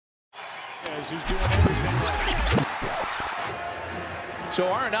Who's doing everything right. So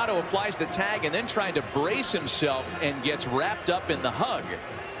Arenado applies the tag and then trying to brace himself and gets wrapped up in the hug.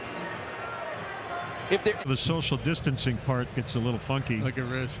 If the social distancing part gets a little funky. Look at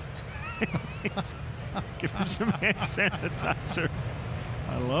Riz. Give him some hand sanitizer.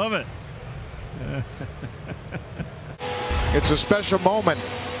 I love it. It's a special moment,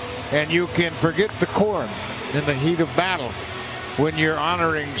 and you can forget the corn in the heat of battle when you're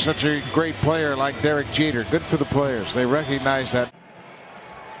honoring such a great player like Derek Jeter. Good for the players. They recognize that.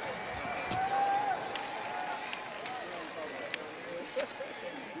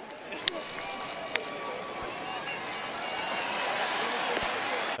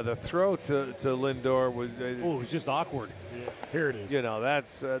 The throw to Lindor was it was just awkward. Yeah. Here it is. You know,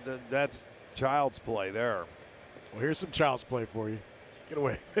 that's child's play there. Well, here's some child's play for you. Get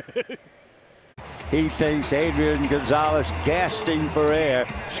away. He thinks Adrian Gonzalez, gasping for air,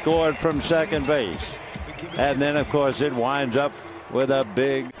 scored from second base. And then, of course, it winds up with a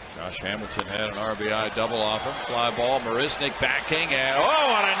big. Josh Hamilton had an RBI double off him. Fly ball, Marisnik backing, and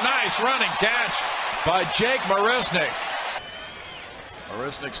oh, what a nice running catch by Jake Marisnik.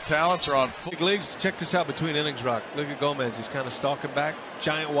 Marisnik's talents are on full. Big leagues. Check this out between innings, Rock. Look at Gomez. He's kind of stalking back.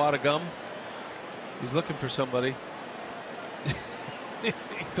 Giant wad of gum. He's looking for somebody. He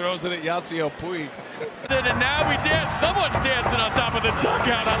throws it at Yasiel Puig. And now we dance. Someone's dancing on top of the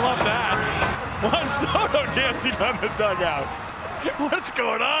dugout. I love that. Juan Soto dancing on the dugout. What's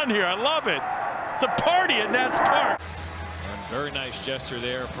going on here? I love it. It's a party at Nats Park. And very nice gesture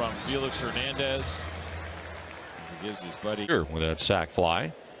there from Felix Hernandez. He gives his buddy with that sac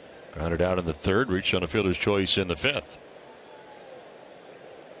fly. Grounded out in the third, reached on a fielder's choice in the fifth.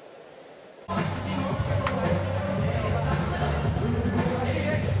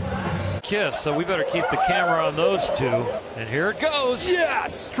 Kiss, so we better keep the camera on those two. And here it goes.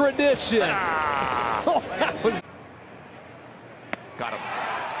 Yes, tradition. Oh, that was. Got him.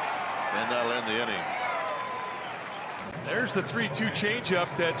 And that'll end the inning. There's the 3-2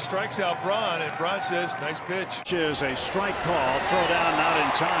 changeup that strikes out Braun, and Braun says, nice pitch. Is a strike call, throw down, not in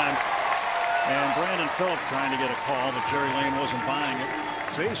time. And Brandon Phillips trying to get a call, but Jerry Lane wasn't buying it.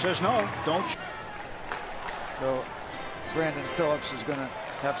 See, he says no, don't. So Brandon Phillips is going to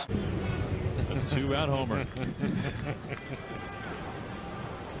have some. A 2-out homer.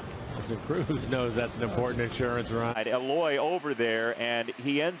 Cruz knows that's an important insurance run. Eloy over there, and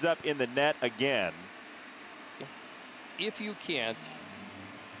he ends up in the net again. If you can't,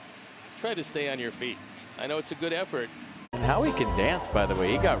 try to stay on your feet. I know it's a good effort. And how he can dance, by the way.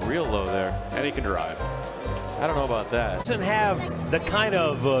 He got real low there. And he can drive. I don't know about that. Doesn't have the kind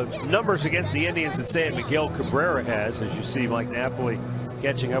of numbers against the Indians that, say, Miguel Cabrera has, as you see Mike Napoli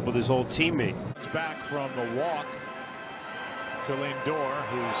catching up with his old teammate. It's back from the walk to Lindor,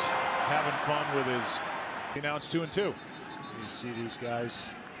 who's having fun with his. Now it's 2-2. You see these guys.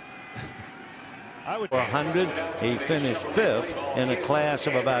 I would 100. He finished fifth in a class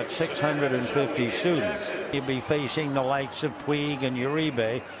of about 650 students. He'll be facing the likes of Puig and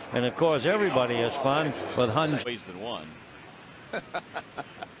Uribe, and of course everybody has fun with hundreds. Ways than one.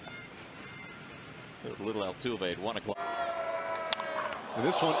 Little Altuve at 1 o'clock. And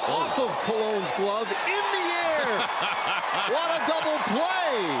this one off of Cologne's glove in the air. What a double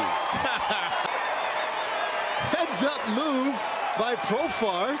play. Heads up move by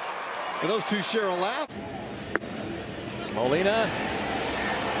Profar. And those two share a lap. Molina,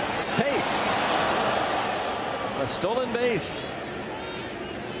 safe. A stolen base.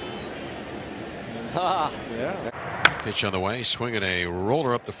 Yeah. Pitch on the way, swinging a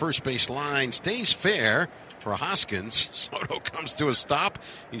roller up the first base line, stays fair for Hoskins. Soto comes to a stop.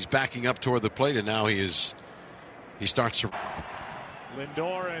 He's backing up toward the plate, and now he starts to.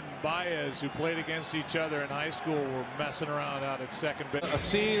 Lindor and Baez, who played against each other in high school, were messing around out at second base. A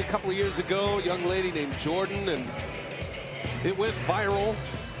scene a couple of years ago, a young lady named Jordan, and it went viral,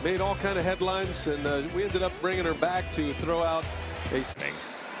 made all kind of headlines, and we ended up bringing her back to throw out a.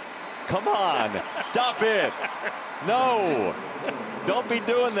 Come on, stop it. No, don't be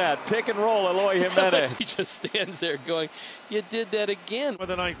doing that. Pick and roll, Eloy Jimenez. He just stands there going, you did that again. For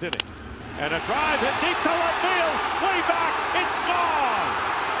the ninth inning. And a drive hit deep to left field. Way back. It's gone.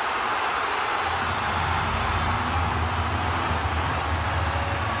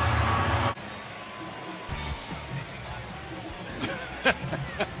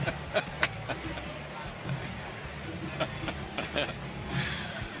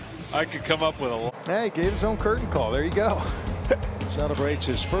 I could come up with a. Hey, gave his own curtain call. There you go. Celebrates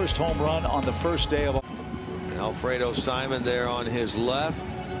his first home run on the first day of. Alfredo Simon there on his left.